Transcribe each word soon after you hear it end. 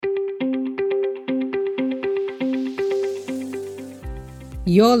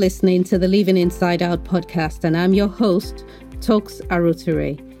You're listening to the Living Inside Out podcast, and I'm your host, Toks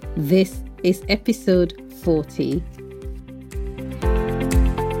Aroture. This is episode 40.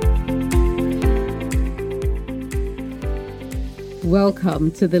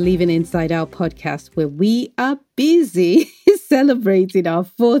 Welcome to the Living Inside Out podcast, where we are busy celebrating our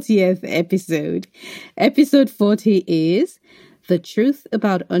 40th episode. Episode 40 is The Truth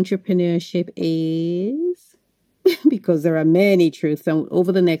About Entrepreneurship is... because there are many truths, and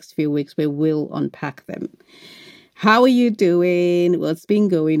over the next few weeks, we will unpack them. How are you doing? What's been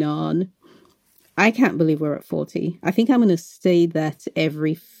going on? I can't believe we're at 40. I think I'm going to say that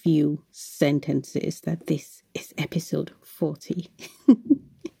every few sentences, that this is episode 40.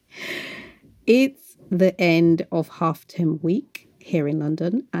 It's the end of half-term week here in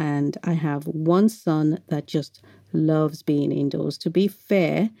London, and I have one son that just loves being indoors. To be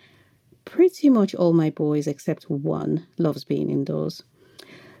fair, pretty much all my boys, except one, loves being indoors.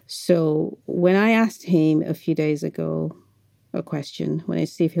 So when I asked him a few days ago a question, when I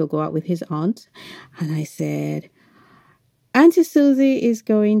see if he'll go out with his aunt, and I said, Auntie Susie is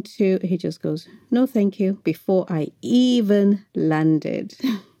going to, he just goes, no, thank you, before I even landed.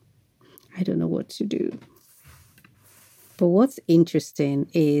 I don't know what to do. But what's interesting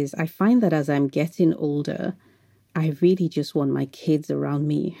is I find that as I'm getting older, I really just want my kids around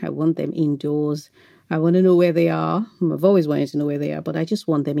me. I want them indoors. I want to know where they are. I've always wanted to know where they are, but I just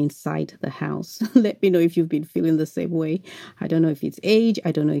want them inside the house. Let me know if you've been feeling the same way. I don't know if it's age.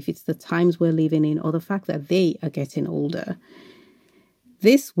 I don't know if it's the times we're living in or the fact that they are getting older.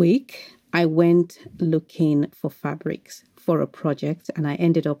 This week, I went looking for fabrics for a project, and I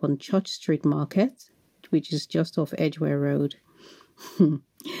ended up on Church Street Market, which is just off Edgware Road.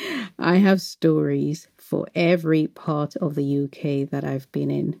 I have stories for every part of the UK that I've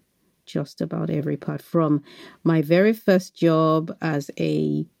been in, just about every part, from my very first job as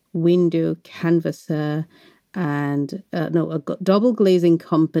a window canvasser and a double glazing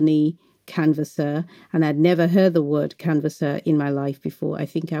company canvasser, and I'd never heard the word canvasser in my life before. I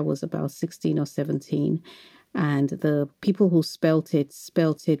think I was about 16 or 17, and the people who spelt it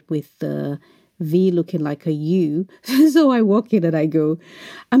with the V looking like a U. So I walk in and I go,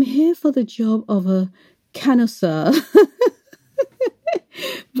 I'm here for the job of a canvasser.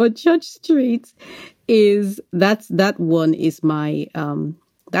 But Church Street that one is my,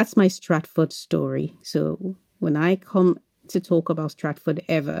 that's my Stratford story. So when I come to talk about Stratford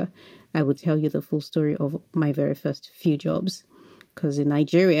ever, I will tell you the full story of my very first few jobs. Because in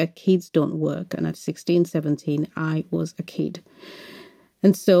Nigeria, kids don't work. And at 16, 17, I was a kid.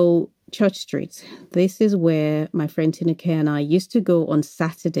 And so Church Street, this is where my friend Tinuke and I used to go on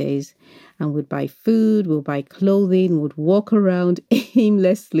Saturdays, and would buy food, we'd buy clothing, would walk around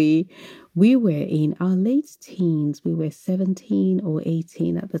aimlessly. We were in our late teens. We were 17 or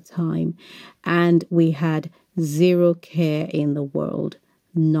 18 at the time, and we had zero care in the world.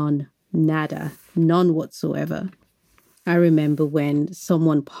 None, nada, none whatsoever. I remember when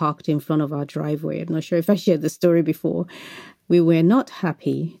someone parked in front of our driveway. I'm not sure if I shared the story before. We were not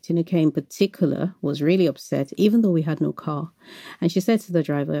happy. Tinuke in particular was really upset, even though we had no car. And she said to the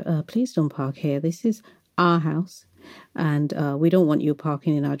driver, please don't park here. This is our house, and we don't want you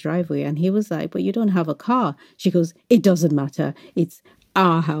parking in our driveway. And he was like, but you don't have a car. She goes, it doesn't matter. It's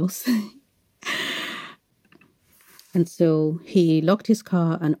our house. And so he locked his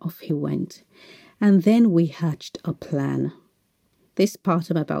car and off he went. And then we hatched a plan. This part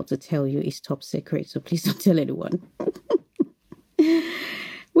I'm about to tell you is top secret, so please don't tell anyone.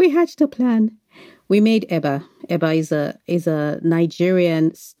 We hatched a plan. We made Eba. Eba is a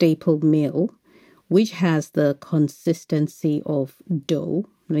Nigerian staple meal, which has the consistency of dough,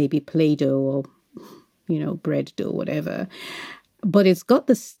 maybe Play-Doh or, bread dough, whatever. But it's got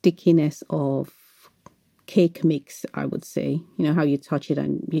the stickiness of cake mix, I would say. You know how you touch it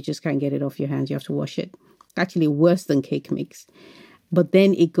and you just can't get it off your hands. You have to wash it. Actually, worse than cake mix. But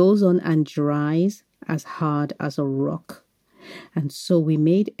then it goes on and dries as hard as a rock. And so we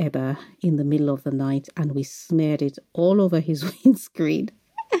made Eba in the middle of the night, and we smeared it all over his windscreen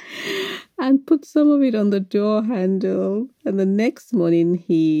and put some of it on the door handle. And the next morning,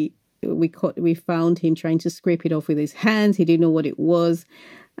 we found him trying to scrape it off with his hands. He didn't know what it was.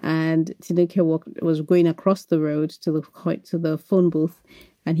 And Tinuke was going across the road to the phone booth,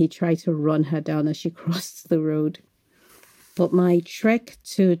 and he tried to run her down as she crossed the road. But my trek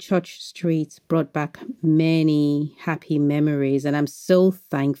to Church Street brought back many happy memories, and I'm so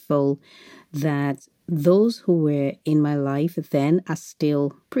thankful that those who were in my life then are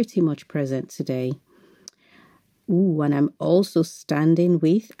still pretty much present today. Ooh, and I'm also standing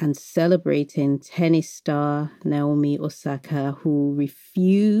with and celebrating tennis star Naomi Osaka, who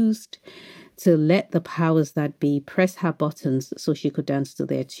refused to let the powers that be press her buttons so she could dance to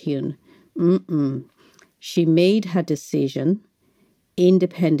their tune. She made her decision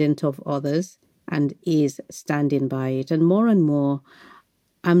independent of others and is standing by it. And more,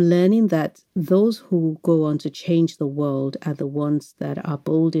 I'm learning that those who go on to change the world are the ones that are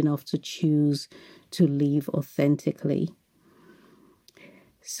bold enough to choose to live authentically.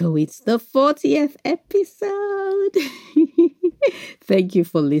 So it's the 40th episode. Thank you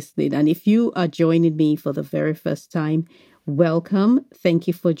for listening. And if you are joining me for the very first time, welcome. Thank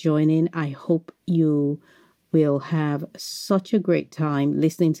you for joining. I hope you will have such a great time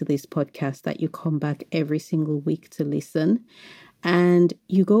listening to this podcast that you come back every single week to listen. And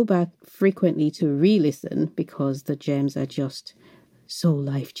you go back frequently to re-listen because the gems are just so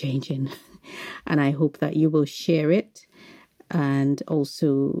life-changing. And I hope that you will share it and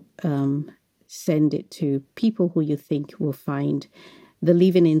also send it to people who you think will find the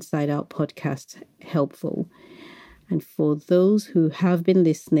Living Inside Out podcast helpful. And for those who have been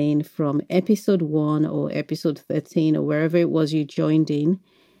listening from episode 1 or episode 13 or wherever it was you joined in,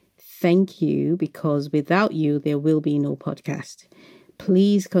 thank you, because without you, there will be no podcast.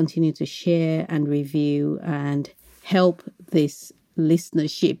 Please continue to share and review and help this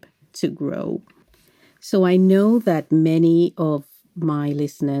listenership to grow. So I know that many of my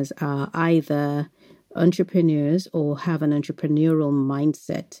listeners are either entrepreneurs or have an entrepreneurial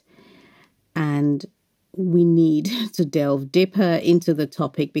mindset, and we need to delve deeper into the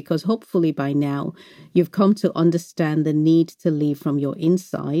topic because hopefully by now you've come to understand the need to live from your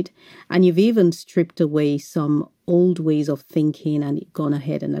inside, and you've even stripped away some old ways of thinking and gone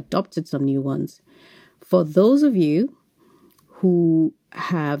ahead and adopted some new ones. For those of you who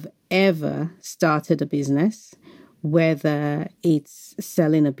have ever started a business, whether it's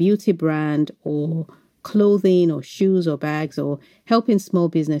selling a beauty brand or clothing or shoes or bags or helping small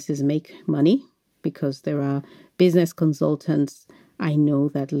businesses make money, because there are business consultants I know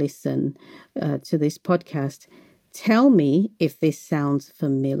that listen to this podcast, tell me if this sounds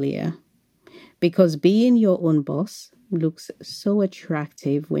familiar. Because being your own boss looks so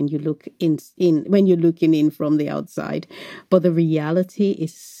attractive when you look when you're looking in from the outside, but the reality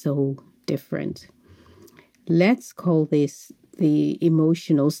is so different. Let's call this the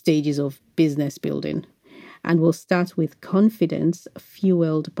emotional stages of business building. And we'll start with confidence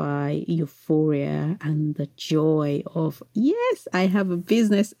fueled by euphoria and the joy of, yes, I have a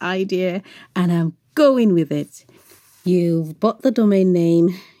business idea and I'm going with it. You've bought the domain name,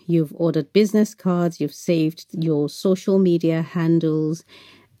 you've ordered business cards, you've saved your social media handles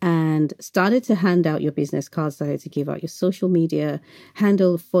and started to hand out your business cards, started to give out your social media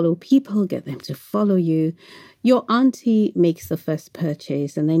handle, follow people, get them to follow you. Your auntie makes the first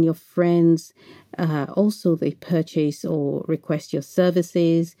purchase, and then your friends also they purchase or request your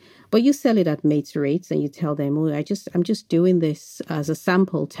services, but you sell it at mates rates and you tell them, oh, I'm just doing this as a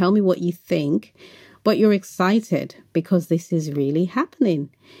sample. Tell me what you think. But you're excited because this is really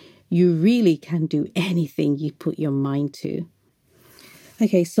happening. You really can do anything you put your mind to.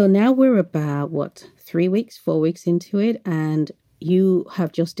 Okay, so now we're about, 3 weeks, 4 weeks into it, and you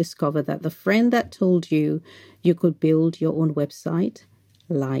have just discovered that the friend that told you you could build your own website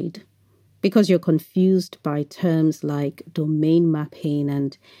lied because you're confused by terms like domain mapping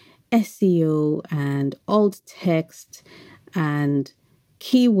and SEO and alt text and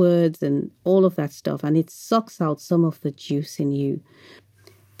keywords and all of that stuff, and it sucks out some of the juice in you.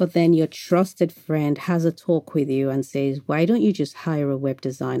 But then your trusted friend has a talk with you and says, why don't you just hire a web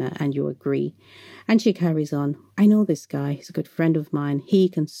designer? And you agree. And she carries on. I know this guy. He's a good friend of mine. He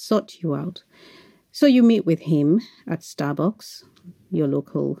can sort you out. So you meet with him at Starbucks, your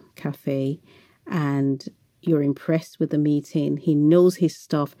local cafe, and you're impressed with the meeting. He knows his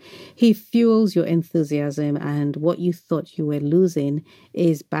stuff. He fuels your enthusiasm, and what you thought you were losing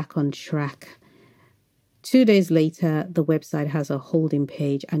is back on track. 2 days later, the website has a holding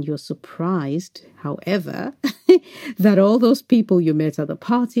page, and you're surprised, however, that all those people you met at the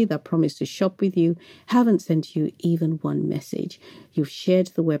party that promised to shop with you haven't sent you even one message. You've shared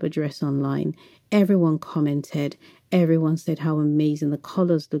the web address online. Everyone commented. Everyone said how amazing the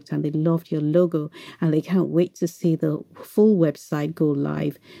colors looked and they loved your logo and they can't wait to see the full website go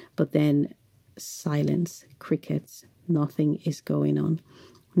live. But then silence, crickets, nothing is going on.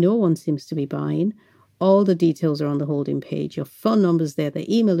 No one seems to be buying. All the details are on the holding page. Your phone number's there,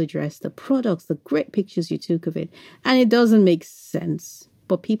 the email address, the products, the great pictures you took of it. And it doesn't make sense.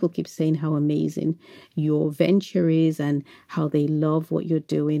 But people keep saying how amazing your venture is and how they love what you're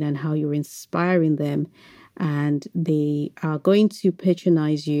doing and how you're inspiring them. and they are going to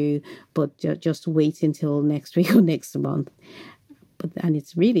patronize you, but just wait until next week or next month. And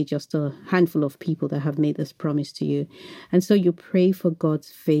it's really just a handful of people that have made this promise to you. And so you pray for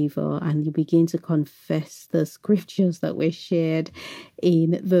God's favor and you begin to confess the scriptures that were shared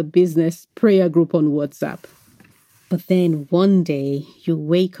in the business prayer group on WhatsApp. But then one day you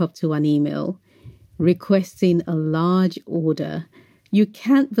wake up to an email requesting a large order. You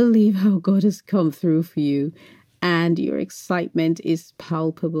can't believe how God has come through for you, and your excitement is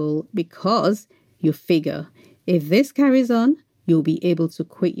palpable because you figure if this carries on, you'll be able to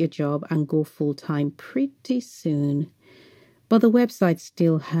quit your job and go full-time pretty soon. But the website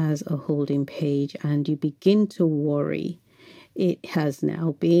still has a holding page and you begin to worry. It has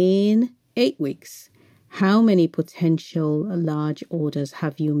now been 8 weeks. How many potential large orders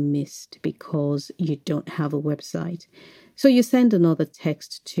have you missed because you don't have a website? So you send another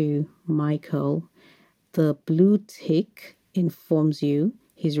text to Michael. The blue tick informs you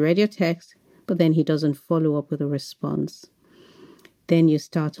he's read your text, but then he doesn't follow up with a response. Then you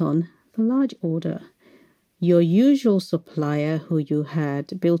start on the large order. Your usual supplier who you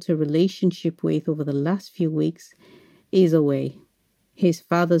had built a relationship with over the last few weeks is away. His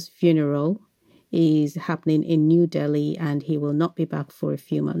father's funeral is happening in New Delhi and he will not be back for a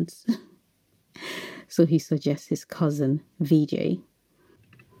few months. So he suggests his cousin, Vijay.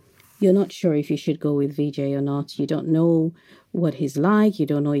 You're not sure if you should go with Vijay or not. You don't know what he's like. You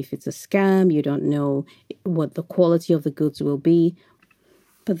don't know if it's a scam. You don't know what the quality of the goods will be.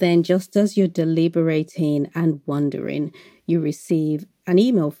 But then just as you're deliberating and wondering, you receive an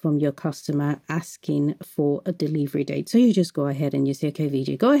email from your customer asking for a delivery date. So you just go ahead and you say, okay,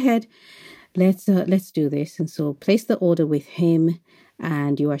 Vijay, go ahead. Let's do this. And so place the order with him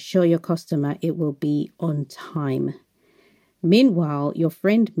and you assure your customer it will be on time. Meanwhile, your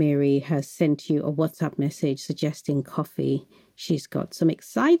friend Mary has sent you a WhatsApp message suggesting coffee. She's got some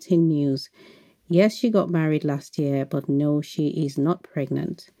exciting news. Yes, she got married last year, but no, she is not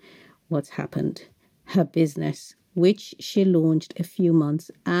pregnant. What's happened? Her business, which she launched a few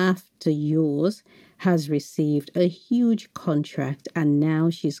months after yours, has received a huge contract and now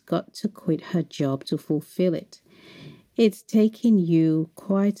she's got to quit her job to fulfill it. It's taken you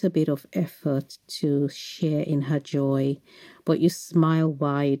quite a bit of effort to share in her joy, but you smile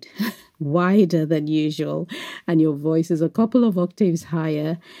wider than usual, and your voice is a couple of octaves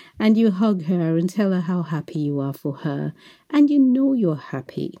higher, and you hug her and tell her how happy you are for her, and you know you're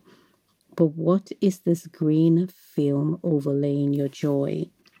happy. But what is this green film overlaying your joy?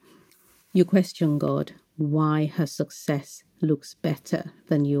 You question God why her success looks better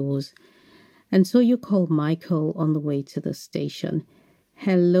than yours. And so you call Michael on the way to the station.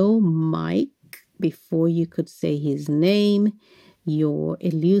 Hello, Mike. Before you could say his name, your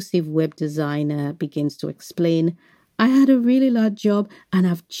elusive web designer begins to explain, I had a really large job and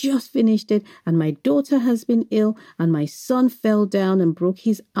I've just finished it and my daughter has been ill and my son fell down and broke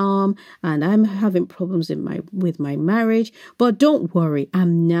his arm and I'm having problems with my marriage. But don't worry,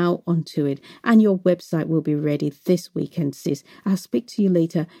 I'm now onto it and your website will be ready this weekend, sis. I'll speak to you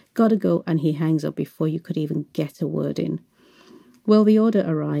later. Gotta go. And he hangs up before you could even get a word in. Well, the order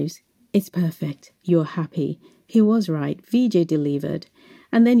arrives. It's perfect. You're happy. He was right. Vijay delivered.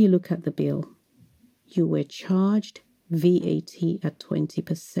 And then you look at the bill. You were charged VAT at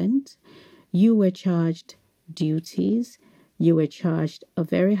 20%. You were charged duties. You were charged a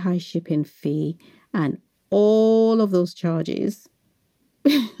very high shipping fee. And all of those charges,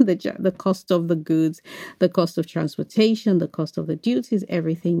 the cost of the goods, the cost of transportation, the cost of the duties,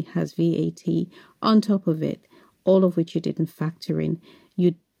 everything has VAT on top of it, all of which you didn't factor in.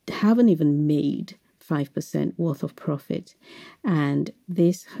 You haven't even made 5% worth of profit. And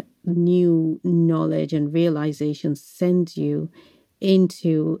this new knowledge and realization sends you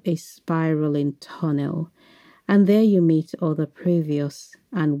into a spiraling tunnel. And there you meet other previous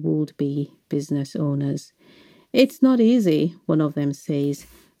and would-be business owners. It's not easy, one of them says.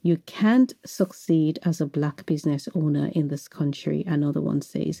 You can't succeed as a black business owner in this country, another one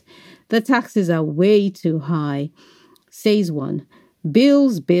says. The taxes are way too high, says one.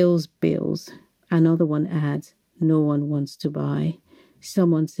 Bills, bills, bills. Another one adds, no one wants to buy.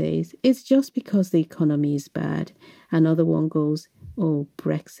 Someone says, it's just because the economy is bad. Another one goes, oh,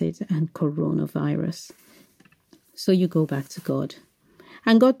 Brexit and coronavirus. So you go back to God.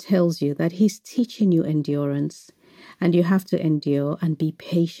 And God tells you that he's teaching you endurance. And you have to endure and be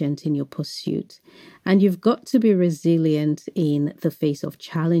patient in your pursuit. And you've got to be resilient in the face of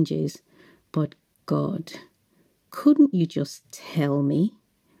challenges. But God, couldn't you just tell me?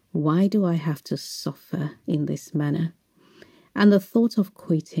 Why do I have to suffer in this manner? And the thought of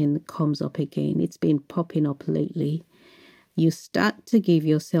quitting comes up again. It's been popping up lately. You start to give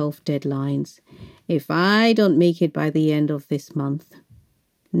yourself deadlines. If I don't make it by the end of this month,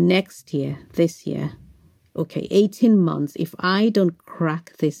 next year, this year, okay, 18 months. If I don't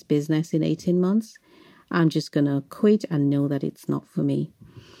crack this business in 18 months, I'm just going to quit and know that it's not for me.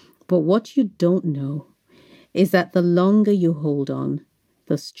 But what you don't know is that the longer you hold on,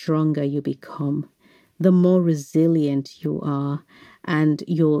 the stronger you become, the more resilient you are, and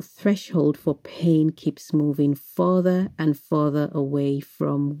your threshold for pain keeps moving further and further away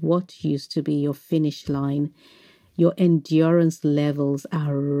from what used to be your finish line. Your endurance levels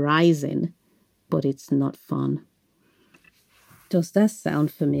are rising, but it's not fun. Does that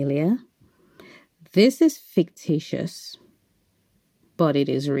sound familiar? This is fictitious, but it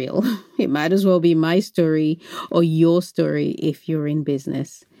is real. It might as well be my story or your story if you're in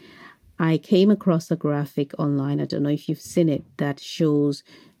business. I came across a graphic online, I don't know if you've seen it, that shows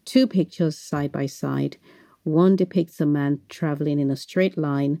two pictures side by side. One depicts a man traveling in a straight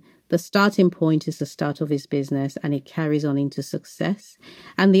line. The starting point is the start of his business and it carries on into success.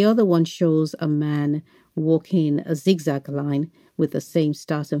 And the other one shows a man walking a zigzag line with the same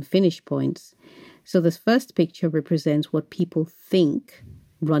start and finish points. So this first picture represents what people think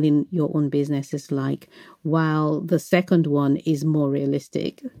running your own business is like, while the second one is more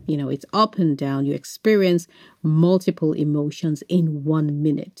realistic. You know, it's up and down. You experience multiple emotions in 1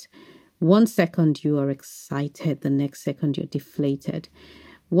 minute. 1 second you are excited, the next second you're deflated.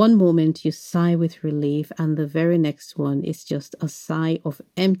 One moment you sigh with relief, and the very next one is just a sigh of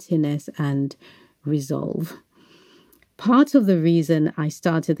emptiness and resolve. Part of the reason I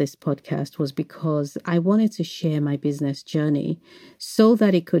started this podcast was because I wanted to share my business journey so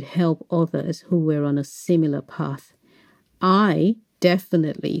that it could help others who were on a similar path. I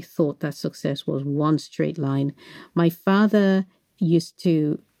definitely thought that success was one straight line. My father used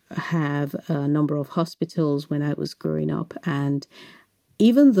to have a number of hospitals when I was growing up, and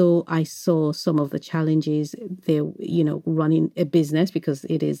even though I saw some of the challenges there, running a business, because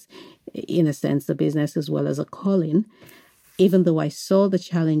it is, in a sense, a business as well as a calling, even though I saw the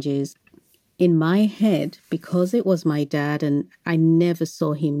challenges in my head, because it was my dad and I never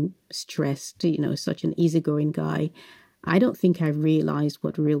saw him stressed, such an easygoing guy, I don't think I realized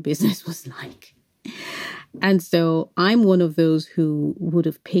what real business was like. And so I'm one of those who would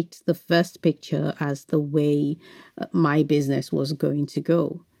have picked the first picture as the way my business was going to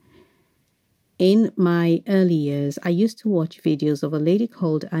go. In my early years, I used to watch videos of a lady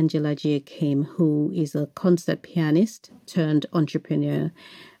called Angela J. Kim, who is a concert pianist turned entrepreneur.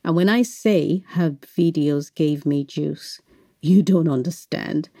 And when I say her videos gave me juice, you don't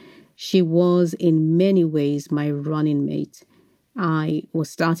understand. She was in many ways my running mate. I was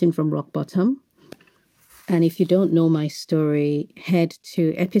starting from rock bottom. And if you don't know my story, head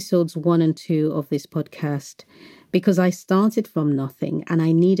to episodes 1 and 2 of this podcast, because I started from nothing and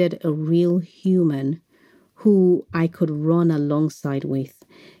I needed a real human who I could run alongside with.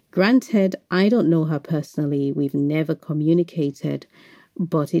 Granted, I don't know her personally. We've never communicated,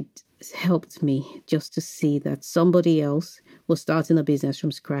 but it helped me just to see that somebody else was starting a business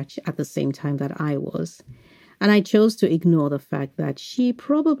from scratch at the same time that I was. And I chose to ignore the fact that she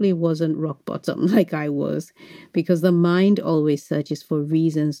probably wasn't rock bottom like I was, because the mind always searches for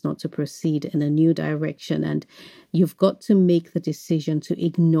reasons not to proceed in a new direction. And you've got to make the decision to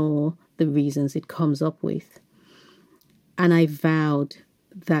ignore the reasons it comes up with. And I vowed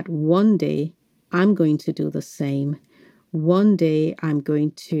that one day I'm going to do the same. One day I'm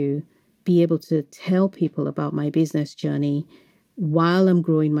going to be able to tell people about my business journey while I'm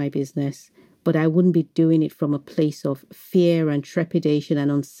growing my business. But I wouldn't be doing it from a place of fear and trepidation and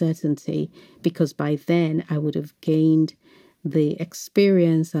uncertainty, because by then I would have gained the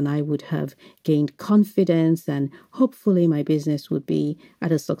experience and I would have gained confidence, and hopefully my business would be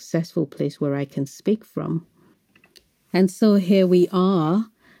at a successful place where I can speak from. And so here we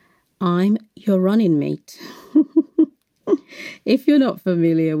are. I'm your running mate. If you're not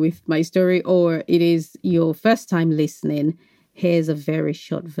familiar with my story, or it is your first time listening, here's a very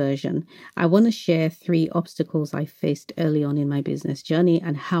short version. I want to share 3 obstacles I faced early on in my business journey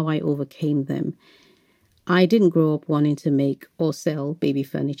and how I overcame them. I didn't grow up wanting to make or sell baby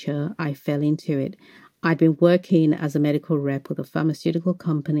furniture. I fell into it. I'd been working as a medical rep with a pharmaceutical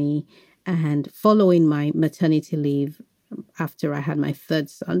company, and following my maternity leave after I had my 3rd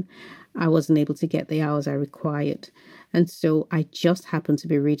son, I wasn't able to get the hours I required. And so I just happened to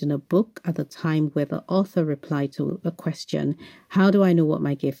be reading a book at the time where the author replied to a question, how do I know what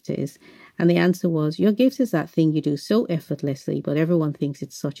my gift is? And the answer was, your gift is that thing you do so effortlessly, but everyone thinks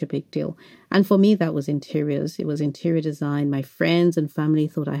it's such a big deal. And for me, that was interiors. It was interior design. My friends and family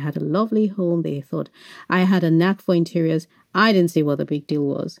thought I had a lovely home. They thought I had a knack for interiors. I didn't see what the big deal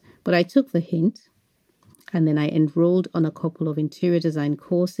was, but I took the hint. And then I enrolled on a couple of interior design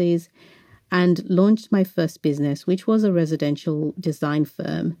courses and launched my first business, which was a residential design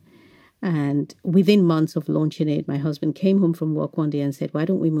firm. And within months of launching it, my husband came home from work one day and said, why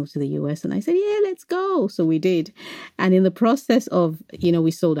don't we move to the US? And I said, yeah, let's go. So we did. And in the process of,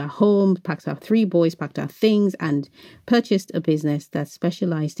 we sold our home, packed our 3 boys, packed our things, and purchased a business that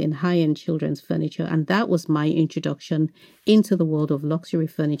specialized in high-end children's furniture. And that was my introduction into the world of luxury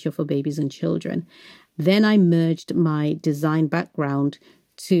furniture for babies and children. Then I merged my design background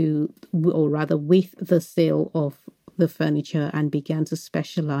with the sale of the furniture and began to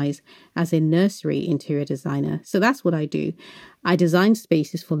specialize as a nursery interior designer. So that's what I do. I design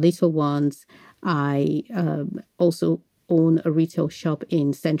spaces for little ones. I also own a retail shop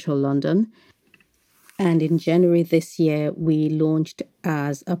in central London. And in January this year, we launched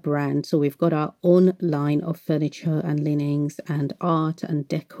as a brand. So we've got our own line of furniture and linens and art and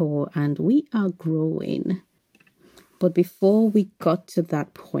decor, and we are growing. But before I got to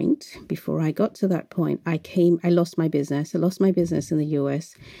that point, I lost my business. I lost my business in the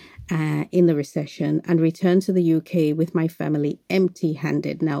US in the recession and returned to the UK with my family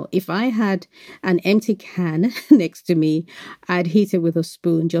empty-handed. Now, if I had an empty can next to me, I'd hit it with a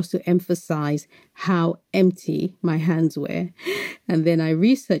spoon just to emphasize how empty my hands were. And then I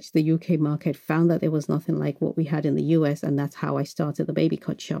researched the UK market, found that there was nothing like what we had in the US, and that's how I started the Baby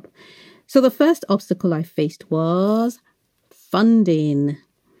Cut Shop. So the first obstacle I faced was funding.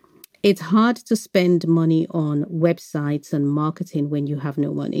 It's hard to spend money on websites and marketing when you have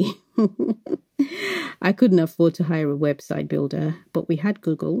no money. I couldn't afford to hire a website builder, but we had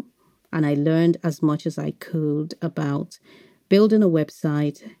Google, and I learned as much as I could about building a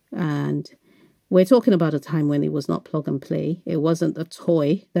website. And we're talking about a time when it was not plug and play. It wasn't a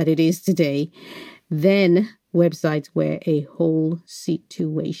toy that it is today. Then websites were a whole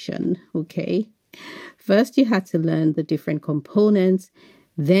situation, okay? First, you had to learn the different components.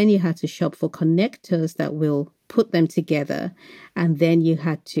 Then you had to shop for connectors that will put them together. And then you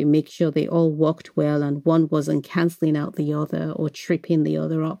had to make sure they all worked well and one wasn't canceling out the other or tripping the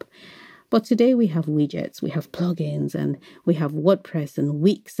other up. But today we have widgets, we have plugins, and we have WordPress and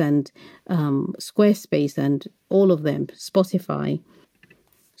Wix and Squarespace and all of them, Spotify.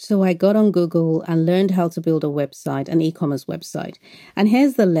 So I got on Google and learned how to build a website, an e-commerce website. And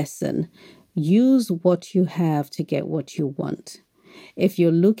here's the lesson. Use what you have to get what you want. If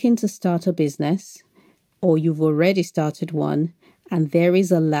you're looking to start a business or you've already started one and there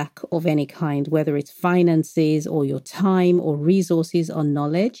is a lack of any kind, whether it's finances or your time or resources or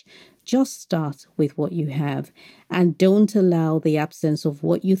knowledge, just start with what you have and don't allow the absence of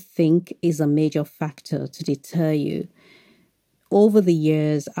what you think is a major factor to deter you. Over the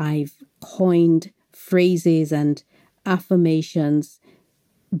years, I've coined phrases and affirmations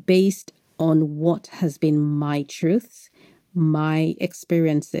based on what has been my truths, my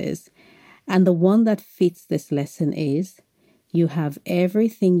experiences. And the one that fits this lesson is, you have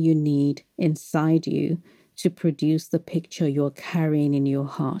everything you need inside you to produce the picture you're carrying in your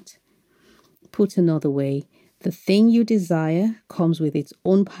heart. Put another way, the thing you desire comes with its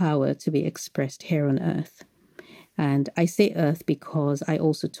own power to be expressed here on earth. And I say earth because I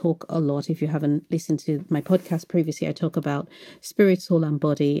also talk a lot. If you haven't listened to my podcast previously, I talk about spirit, soul, and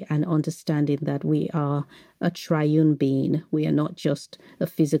body, and understanding that we are a triune being. We are not just a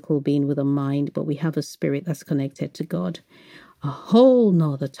physical being with a mind, but we have a spirit that's connected to God. A whole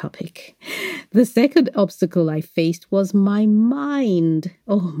nother topic. The second obstacle I faced was my mind.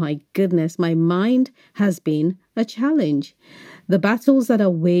 Oh my goodness, my mind has been a challenge. The battles that are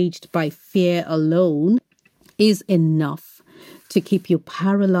waged by fear alone is enough to keep you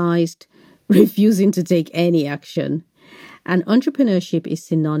paralyzed, refusing to take any action. And entrepreneurship is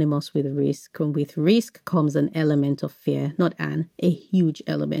synonymous with risk. And with risk comes an element of fear, a huge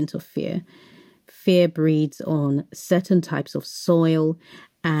element of fear. Fear breeds on certain types of soil.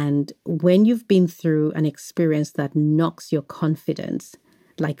 And when you've been through an experience that knocks your confidence,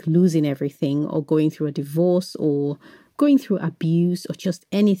 like losing everything or going through a divorce or going through abuse or just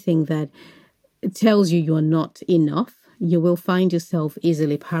anything that tells you you're not enough, you will find yourself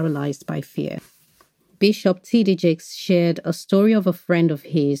easily paralyzed by fear. Bishop T.D. Jakes shared a story of a friend of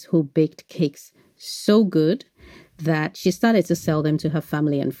his who baked cakes so good that she started to sell them to her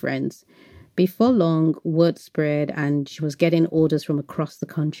family and friends. Before long, word spread and she was getting orders from across the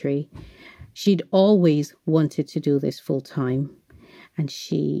country. She'd always wanted to do this full time, and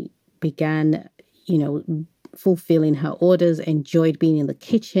she began, fulfilling her orders, enjoyed being in the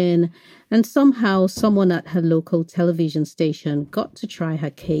kitchen, and somehow someone at her local television station got to try her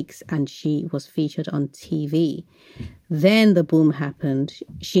cakes and she was featured on TV. Then the boom happened.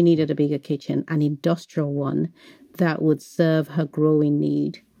 She needed a bigger kitchen, an industrial one that would serve her growing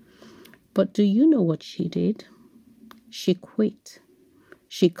need. But do you know what she did? She quit.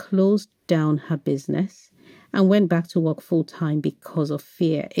 She closed down her business and went back to work full time because of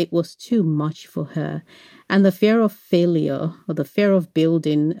fear. It was too much for her. And the fear of failure, or the fear of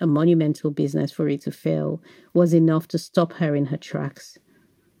building a monumental business for it to fail, was enough to stop her in her tracks.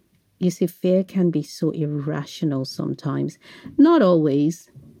 You see, fear can be so irrational sometimes. Not always,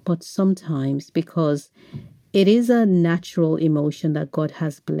 but sometimes, because it is a natural emotion that God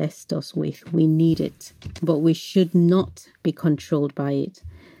has blessed us with. We need it, but we should not be controlled by it.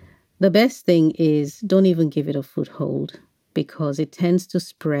 The best thing is don't even give it a foothold, because it tends to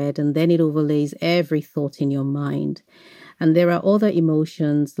spread and then it overlays every thought in your mind. And there are other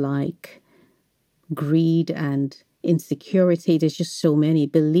emotions like greed and insecurity. There's just so many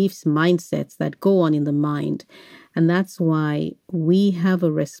beliefs, mindsets that go on in the mind. And that's why we have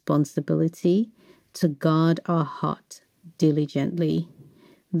a responsibility to guard our heart diligently.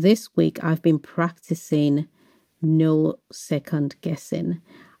 This week, I've been practicing no second guessing.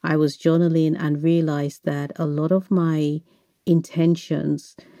 I was journaling and realized that a lot of my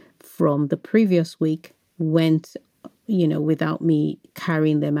intentions from the previous week went, without me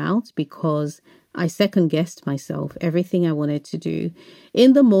carrying them out, because I second guessed myself, everything I wanted to do.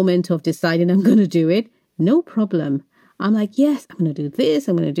 In the moment of deciding I'm going to do it, no problem. I'm like, yes, I'm going to do this,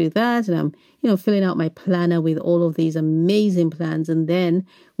 I'm going to do that. And I'm, filling out my planner with all of these amazing plans. And then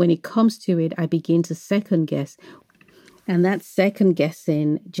when it comes to it, I begin to second guess. And that second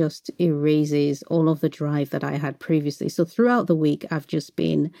guessing just erases all of the drive that I had previously. So throughout the week, I've just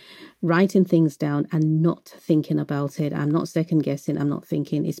been writing things down and not thinking about it. I'm not second guessing. I'm not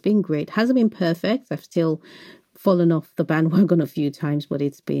thinking. It's been great. Hasn't been perfect. I've still fallen off the bandwagon a few times, but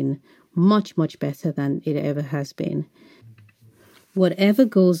it's been much, much better than it ever has been. Whatever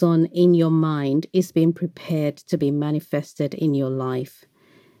goes on in your mind is being prepared to be manifested in your life.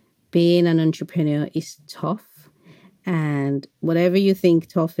 Being an entrepreneur is tough. And whatever you think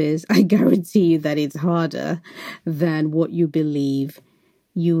tough is, I guarantee you that it's harder than what you believe.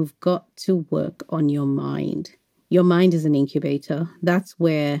 You've got to work on your mind. Your mind is an incubator. That's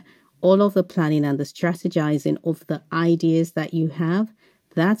where all of the planning and the strategizing of the ideas that you have,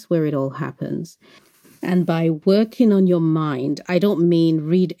 that's where it all happens. And by working on your mind, I don't mean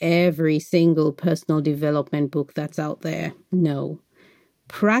read every single personal development book that's out there. No.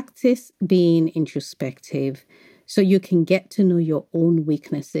 Practice being introspective so you can get to know your own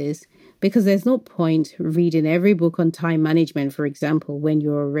weaknesses, because there's no point reading every book on time management, for example, when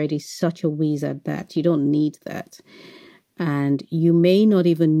you're already such a whiz at that. You don't need that. And you may not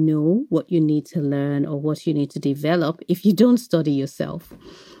even know what you need to learn or what you need to develop if you don't study yourself.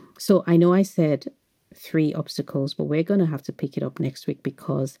 So I know I said 3 obstacles, but we're going to have to pick it up next week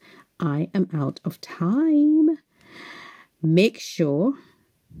because I am out of time. Make sure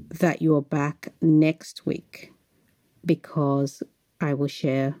that you're back next week, because I will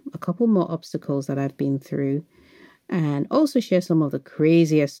share a couple more obstacles that I've been through and also share some of the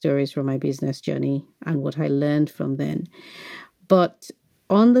craziest stories from my business journey and what I learned from then. But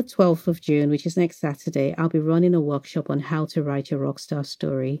on the 12th of June, which is next Saturday, I'll be running a workshop on how to write your rockstar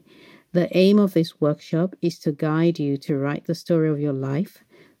story. The aim of this workshop is to guide you to write the story of your life,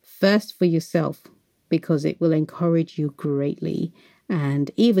 first for yourself, because it will encourage you greatly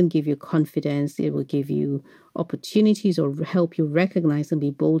and even give you confidence. It will give you opportunities or help you recognize and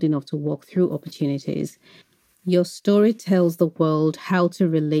be bold enough to walk through opportunities. Your story tells the world how to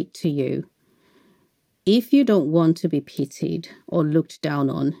relate to you. If you don't want to be pitied or looked down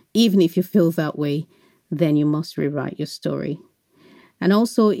on, even if you feel that way, then you must rewrite your story. And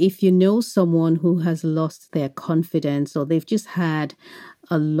also, if you know someone who has lost their confidence or they've just had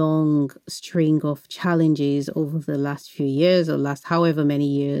a long string of challenges over the last few years or last however many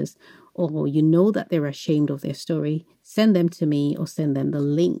years, or you know that they're ashamed of their story, send them to me or send them the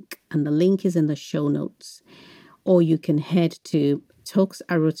link. And the link is in the show notes. Or you can head to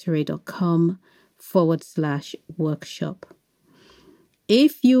talksarotere.com/workshop.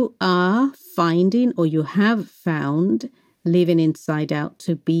 If you are finding or you have found Living Inside Out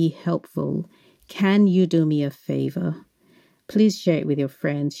to be helpful, can you do me a favor? please share it with your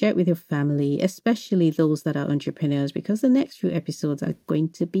friends, share it with your family, especially those that are entrepreneurs, because the next few episodes are going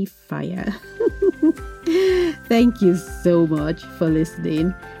to be fire. Thank you so much for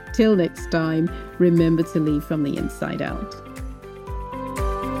listening. Till next time, remember to live from the inside out.